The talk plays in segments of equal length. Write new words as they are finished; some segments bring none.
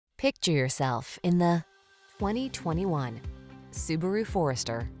Picture yourself in the 2021 Subaru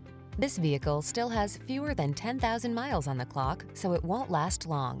Forester. This vehicle still has fewer than 10,000 miles on the clock, so it won't last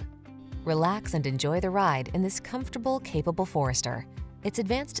long. Relax and enjoy the ride in this comfortable, capable Forester. Its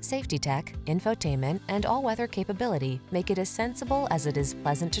advanced safety tech, infotainment, and all-weather capability make it as sensible as it is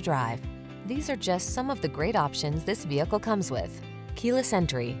pleasant to drive. These are just some of the great options this vehicle comes with: keyless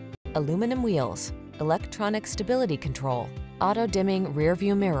entry, aluminum wheels, electronic stability control, auto-dimming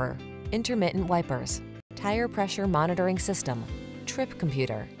rear-view mirror, intermittent wipers, tire pressure monitoring system, trip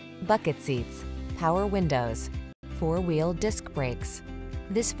computer, bucket seats, power windows, four-wheel disc brakes.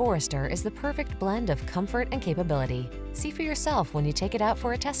 This Forester is the perfect blend of comfort and capability. See for yourself when you take it out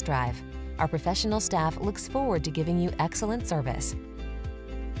for a test drive. Our professional staff looks forward to giving you excellent service.